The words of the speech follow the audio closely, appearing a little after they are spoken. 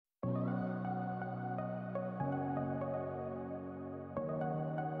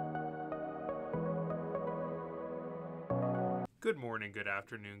Good morning, good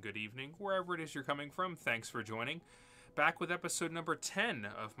afternoon, good evening, wherever it is you're coming from. Thanks for joining. Back with episode number 10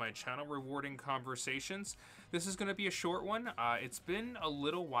 of my channel, Rewarding Conversations. This is going to be a short one. It's been a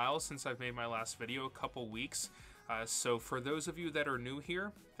little while since I've made my last video, a couple weeks. So for those of you that are new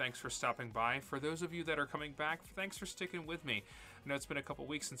here, thanks for stopping by. For those of you that are coming back, thanks for sticking with me. I know it's been a couple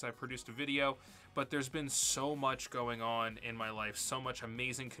weeks since I produced a video, but there's been so much going on in my life, so much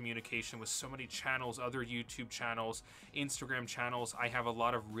amazing communication with so many channels, other YouTube channels, Instagram channels. I have a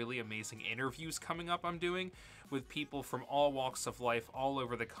lot of really amazing interviews coming up I'm doing with people from all walks of life, all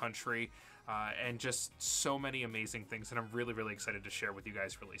over the country, and just so many amazing things that I'm really excited to share with you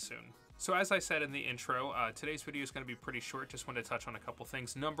guys really soon. So as I said in the intro, today's video is going to be pretty short. Just want to touch on a couple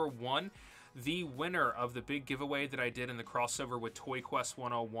things. Number one, the winner of the big giveaway that I did in the crossover with Toy Quest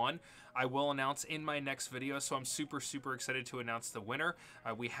 101, I will announce in my next video, so I'm super excited to announce the winner.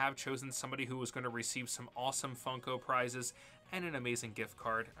 We have chosen somebody who is going to receive some awesome Funko prizes and an amazing gift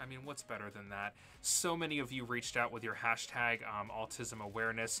card. I mean, what's better than that? So many of you reached out with your hashtag autism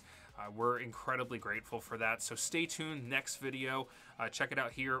awareness. We're incredibly grateful for that. So stay tuned, next video, check it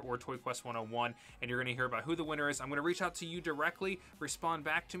out here or Toy Quest 101, and you're gonna hear about who the winner is. I'm gonna reach out to you directly, respond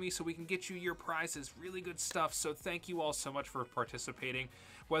back to me so we can get you your prizes. Really good stuff. So thank you all so much for participating.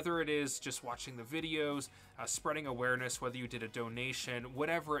 Whether it is just watching the videos, spreading awareness, whether you did a donation,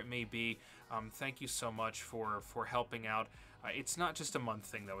 whatever it may be, thank you so much for helping out. It's not just a month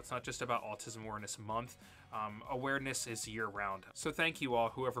thing though. It's not just about Autism Awareness Month. Awareness is year-round. So thank you all,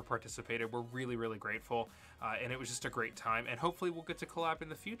 whoever participated. We're really grateful, and it was just a great time, and hopefully we'll get to collab in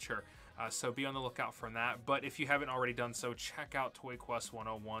the future. So be on the lookout for that. But if you haven't already done so, check out Toy Quest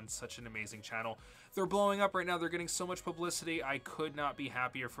 101, such an amazing channel. They're blowing up right now. They're getting so much publicity. I could not be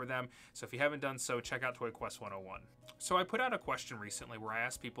happier for them. So if you haven't done so, check out Toy Quest 101. So I put out a question recently where I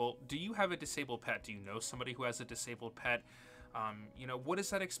asked people, do you have a disabled pet? Do you know somebody who has a disabled pet? You know, what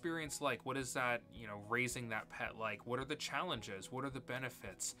is that experience like? What is that, you know, raising that pet like? What are the challenges? What are the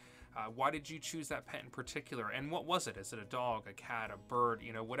benefits? Why did you choose that pet in particular? And what was it? Is it a dog, a cat, a bird,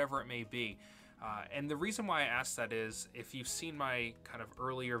 you know, whatever it may be? And the reason why I asked that is, if you've seen my kind of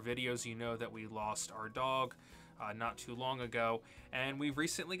earlier videos, you know that we lost our dog not too long ago, and we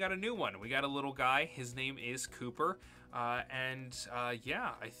recently got a new one. We got a little guy. His name is Cooper,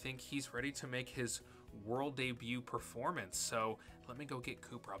 yeah, I think he's ready to make his world debut performance. So let me go get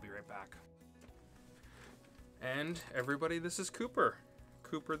Cooper. I'll be right back. And everybody, this is Cooper.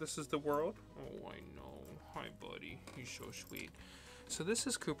 Cooper, this is the world. Oh, I know. Hi, buddy. He's so sweet. So this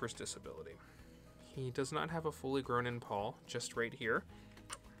is Cooper's disability. He does not have a fully grown-in paw, just right here,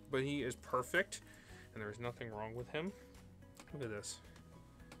 but he is perfect, and there's nothing wrong with him. Look at this.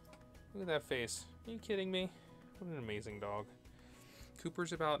 Look at that face. Are you kidding me? What an amazing dog.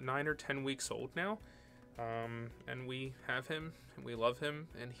 Cooper's about 9 or 10 weeks old now, and we have him, and we love him,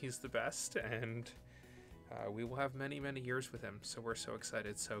 and he's the best, and we will have many years with him, so we're so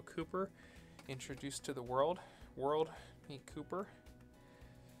excited. So Cooper, introduced to the world. Meet Cooper.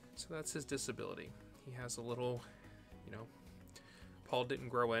 So that's his disability. He has a little, you know, paw didn't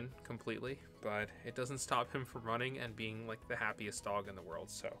grow in completely, but it doesn't stop him from running and being like the happiest dog in the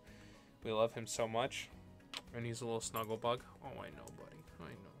world. So we love him so much. And he's a little snuggle bug. Oh, I know, buddy.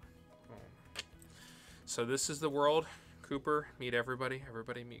 I know. Oh. So this is the world. Cooper, meet everybody.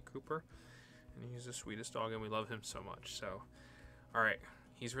 Everybody meet Cooper. And he's the sweetest dog, and we love him so much. So, all right.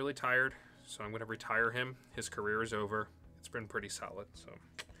 He's really tired, so I'm going to retire him. His career is over. It's been pretty solid. So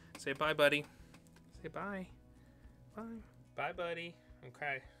say bye, buddy. Say bye. Bye. Bye, buddy.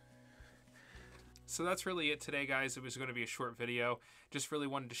 Okay. So that's really it today, guys. It was going to be a short video. Just really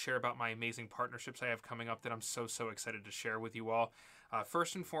wanted to share about my amazing partnerships I have coming up that I'm so excited to share with you all.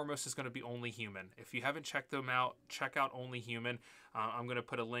 First and foremost is going to be Only Human. If you haven't checked them out, check out Only Human. I'm going to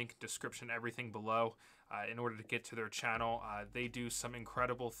put a link, description, everything below in order to get to their channel. They do some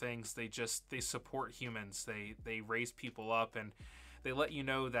incredible things. They support humans. They raise people up, and they let you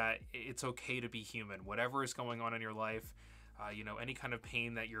know that it's okay to be human. Whatever is going on in your life, you know, any kind of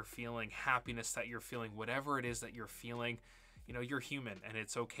pain that you're feeling, happiness that you're feeling, whatever it is that you're feeling, you know, you're human, and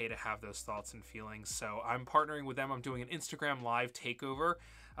it's okay to have those thoughts and feelings. So I'm partnering with them. I'm doing an Instagram live takeover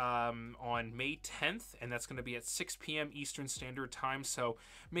on May 10th, and that's going to be at 6 p.m. Eastern Standard Time. So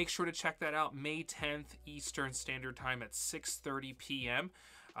make sure to check that out. May 10th Eastern Standard Time at 6:30 p.m.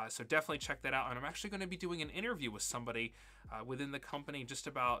 So definitely check that out. And I'm actually going to be doing an interview with somebody within the company just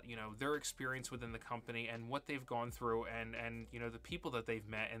about, you know, their experience within the company and what they've gone through, and you know, the people that they've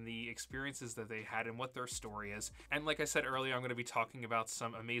met and the experiences that they had and what their story is. And like I said earlier, I'm going to be talking about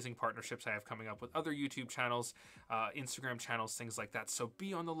some amazing partnerships I have coming up with other YouTube channels, Instagram channels, things like that. So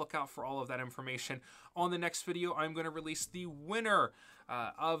be on the lookout for all of that information. On the next video, I'm going to release the winner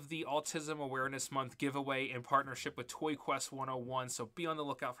of the Autism Awareness Month giveaway in partnership with Toy Quest 101. So be on the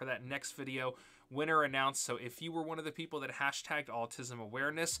lookout for that next video. Winner announced. So if you were one of the people that hashtagged autism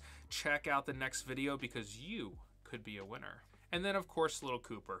awareness, check out the next video because you could be a winner. And then of course, little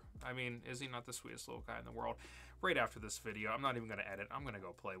Cooper. I mean, is he not the sweetest little guy in the world? Right after this video, I'm not even going to edit. I'm going to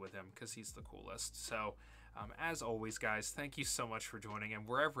go play with him because he's the coolest. So as always, guys, thank you so much for joining, and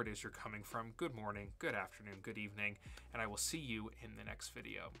wherever it is you're coming from, good morning, good afternoon, good evening, and I will see you in the next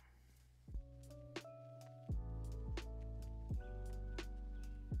video.